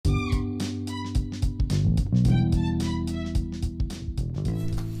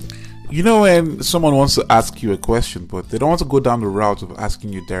You know when someone wants to ask you a question, but they don't want to go down the route of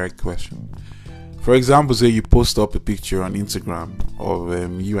asking you a direct question. For example, say you post up a picture on Instagram of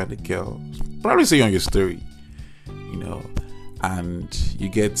you and a girl, probably say on your story, and you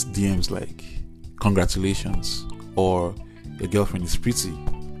get DMs like, congratulations, or your girlfriend is pretty.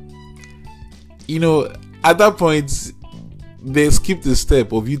 At that point, they skip the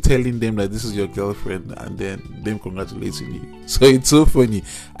step of you telling them that this is your girlfriend and then them congratulating you. So it's so funny.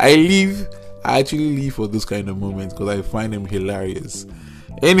 I actually live for those kind of moments because I find them hilarious.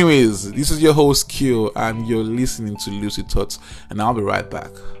 Anyways, this is your host Kyo and you're listening to Lucid Thoughts, and I'll be right back.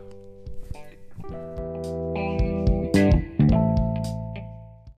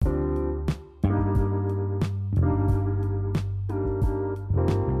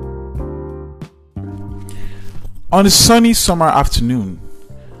 On a sunny summer afternoon,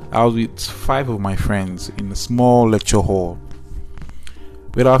 I was with 5 of my friends in a small lecture hall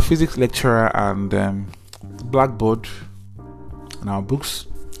with our physics lecturer and the blackboard and our books,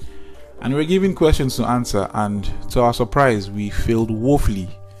 and we were given questions to answer, and to our surprise we failed woefully.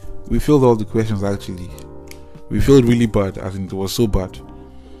 We failed all the questions. Actually, we failed really bad, as in it was so bad.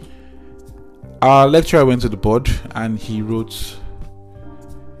 Our lecturer went to the board and he wrote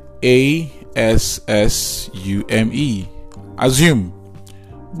ASSUME, assume.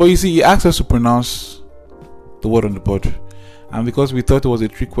 But you see, he asked us to pronounce the word on the board, and because we thought it was a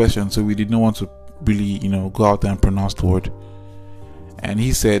trick question, so we did not want to really go out there and pronounce the word, and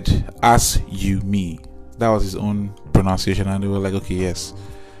he said as you me. That was his own pronunciation, and they were like, okay, yes,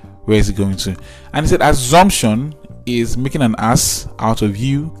 where is he going to? And he said assumption is making an ass out of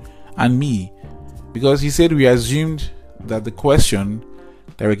you and me, because he said we assumed that the question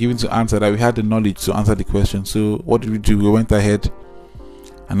that we're given to answer, that we had the knowledge to answer the question. So what did we do? We went ahead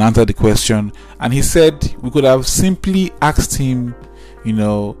and answered the question, and he said we could have simply asked him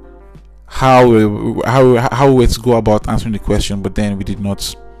how we were to go about answering the question, but then we did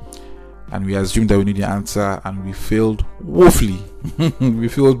not, and we assumed that we need the answer, and we failed woefully. We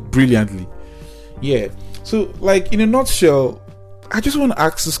failed brilliantly. Yeah. So, like, in a nutshell, I just want to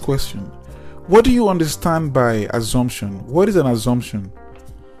ask this question: what do you understand by assumption? What is an assumption?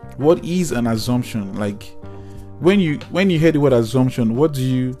 What is an assumption? Like, when you hear the word assumption, what do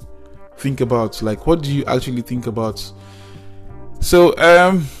you think about? Like, what do you actually think about? So,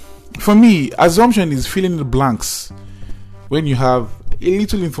 for me, assumption is filling in the blanks when you have a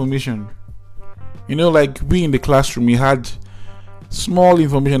little information. Like we in the classroom, we had small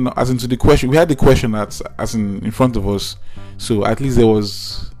information as into the question. We had the question as in front of us, so at least there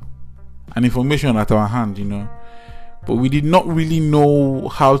was an information at our hand, but we did not really know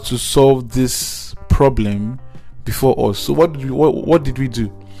how to solve this problem before us. So what did we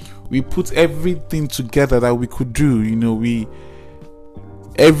do? We put everything together that we could do.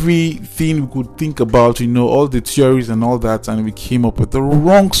 Everything we could think about, all the theories and all that, and we came up with the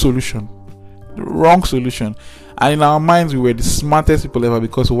wrong solution. And in our minds, we were the smartest people ever,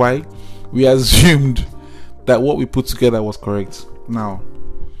 because why? We assumed that what we put together was correct. Now,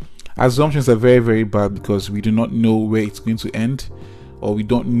 assumptions are very, very bad, because we do not know where it's going to end, or we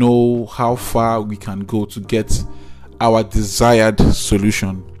don't know how far we can go to get our desired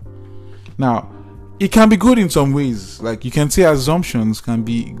solution. Now, it can be good in some ways. Like, you can say assumptions can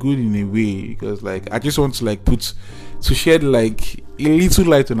be good in a way, because I just want to shed a little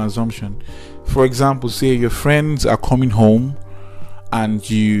light on assumption. For example, say your friends are coming home and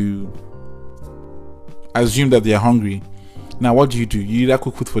you assume that they are hungry. Now, what do? You either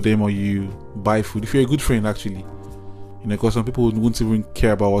cook food for them or you buy food. If you're a good friend, actually, because some people won't even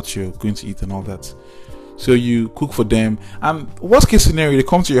care about what you're going to eat and all that. So you cook for them, and worst case scenario, they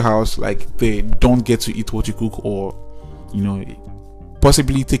come to your house, they don't get to eat what you cook, or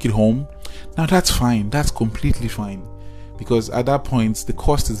possibly take it home. Now, that's fine. That's completely fine, because at that point the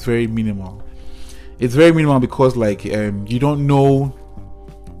cost is very minimal. It's very minimal because you don't know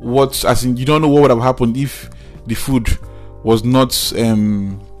you don't know what would have happened if the food was not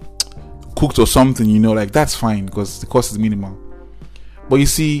cooked or something. That's fine, because the cost is minimal. But you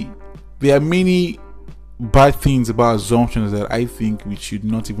see, there are many bad things about assumptions that I think we should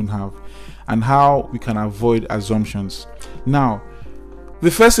not even have, and how we can avoid assumptions. Now,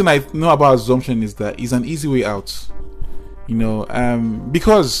 the first thing I know about assumption is that it's an easy way out,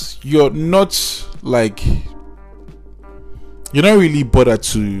 because you're not really bothered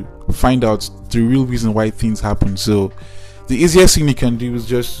to find out the real reason why things happen. So the easiest thing you can do is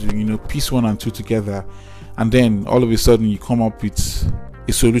just piece 1 and 2 together, and then all of a sudden you come up with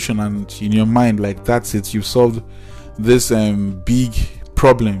a solution, and in your mind, that's it, you've solved this big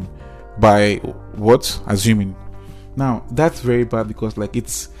problem by assuming. Now, that's very bad, because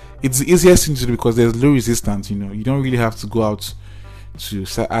it's the easiest thing to do because there's low resistance. You don't really have to go out to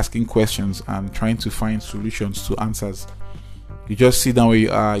start asking questions and trying to find solutions to answers. You just sit down where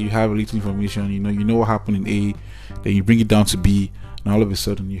you are, you have a little information, you know what happened in A, then you bring it down to B, and all of a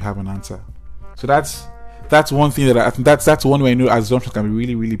sudden you have an answer. So that's one thing that I think that's one way I know assumptions can be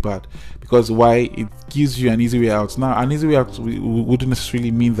really, really bad, because why? It gives you an easy way out. Now, an easy way out wouldn't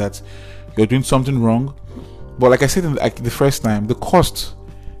necessarily mean that you're doing something wrong, but like I said the first time, the cost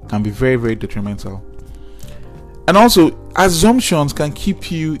can be very, very detrimental. And also, assumptions can keep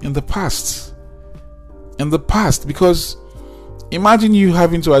you in the past, because imagine you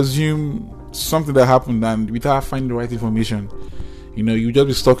having to assume something that happened and without finding the right information. You just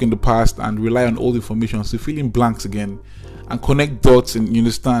be stuck in the past and rely on old information, so fill in blanks again and connect dots, and you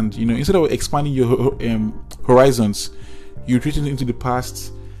understand. Instead of expanding your horizons, you retreat into the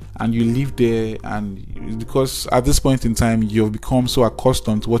past and you live there, and because at this point in time you've become so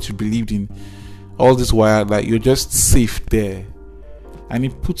accustomed to what you believed in all this while, like you're just safe there, and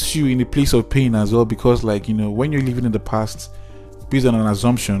it puts you in a place of pain as well, because when you're living in the past based on an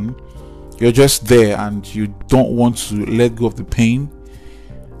assumption, you're just there and you don't want to let go of the pain,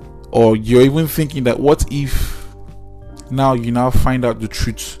 or you're even thinking that what if you find out the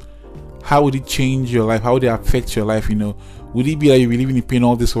truth, how would it change your life, how would it affect your life? Would it be that you've been living in pain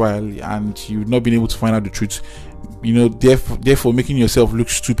all this while and you've not been able to find out the truth, therefore making yourself look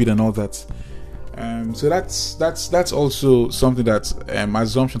stupid and all that. So that's also something that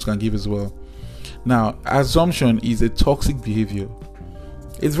assumptions can give as well. Now, assumption is a toxic behavior.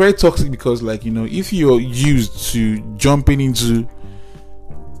 It's very toxic because, if you're used to jumping into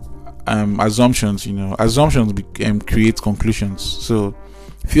assumptions, assumptions create conclusions. So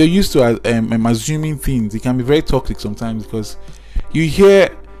if you're used to assuming things, it can be very toxic sometimes, because you hear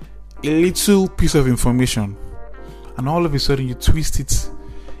a little piece of information and all of a sudden you twist it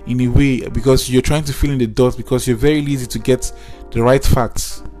in a way because you're trying to fill in the dots, because you're very lazy to get the right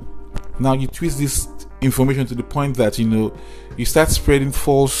facts. Now you twist this information to the point that you start spreading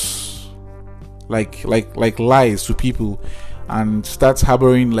false like lies to people, and start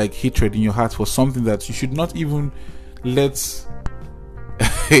harboring hatred in your heart for something that you should not even let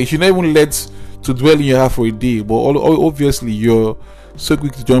you should not even let to dwell in your heart for a day. But obviously you're so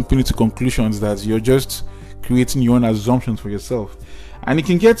quick to jump into conclusions that you're just creating your own assumptions for yourself, and it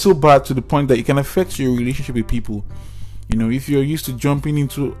can get so bad to the point that it can affect your relationship with people. If you're used to jumping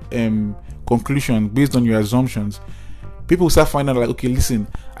into conclusions based on your assumptions, people start finding out okay, listen,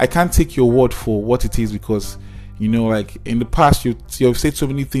 I can't take your word for what it is, because in the past you've said so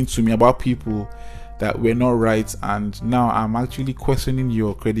many things to me about people that were not right, and now I'm actually questioning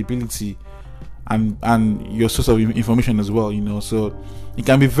your credibility and your source of information as well. So it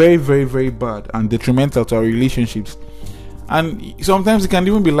can be very, very, very bad and detrimental to our relationships, and sometimes it can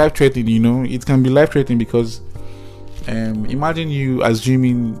even be life-threatening. It can be life-threatening because imagine you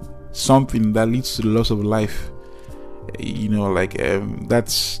assuming something that leads to the loss of life. That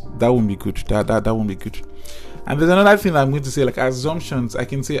won't be good. That won't be good. And there's another thing I'm going to say, assumptions I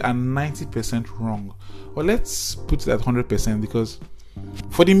can say are 90% wrong, or let's put it at 100%, because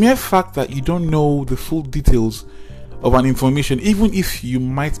for the mere fact that you don't know the full details of an information, even if you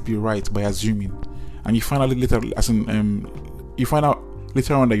might be right by assuming, and you find out later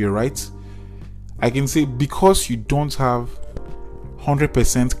on that you're right, I can say because you don't have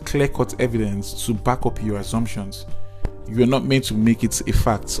 100% clear-cut evidence to back up your assumptions, you're not meant to make it a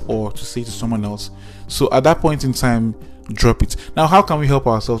fact or to say to someone else. So at that point in time, drop it. Now, how can we help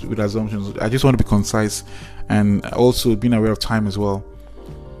ourselves with assumptions? I just want to be concise and also being aware of time as well.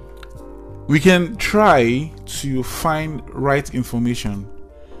 We can try to find right information,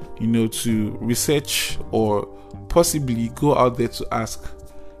 to research, or possibly go out there to ask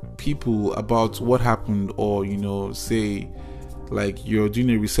people about what happened, or say you're doing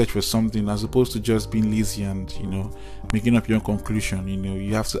a research for something as opposed to just being lazy and making up your own conclusion.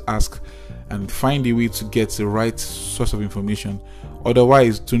 You have to ask and find a way to get the right source of information.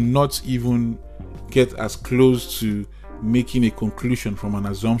 Otherwise, do not even get as close to making a conclusion from an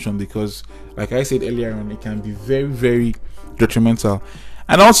assumption, because like I said earlier on, it can be very, very detrimental.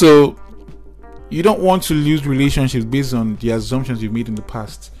 And also, you don't want to lose relationships based on the assumptions you've made in the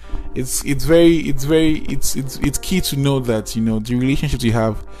past. It's key to know that the relationships you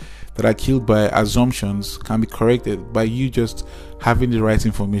have that are killed by assumptions can be corrected by you just having the right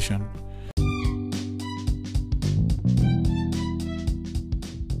information.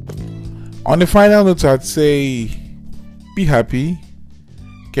 On the final note, I'd say be happy,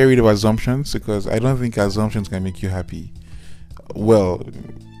 get rid of assumptions, because I don't think assumptions can make you happy. Well,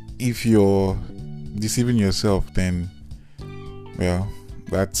 if you're deceiving yourself, then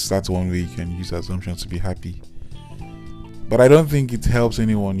That's one way you can use assumptions to be happy. But I don't think it helps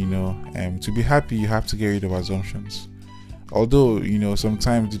anyone, to be happy you have to get rid of assumptions. Although,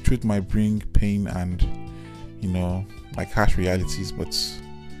 sometimes the truth might bring pain and, like harsh realities, but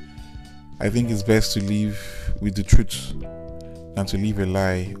I think it's best to live with the truth than to live a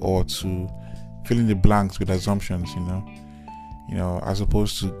lie or to fill in the blanks with assumptions, as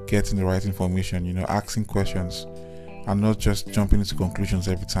opposed to getting the right information, asking questions and not just jumping into conclusions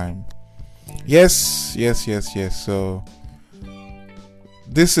every time. Yes. So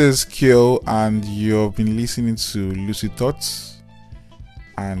this is Kyo, and you've been listening to Lucid Thoughts,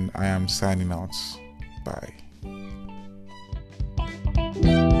 and I am signing out. Bye.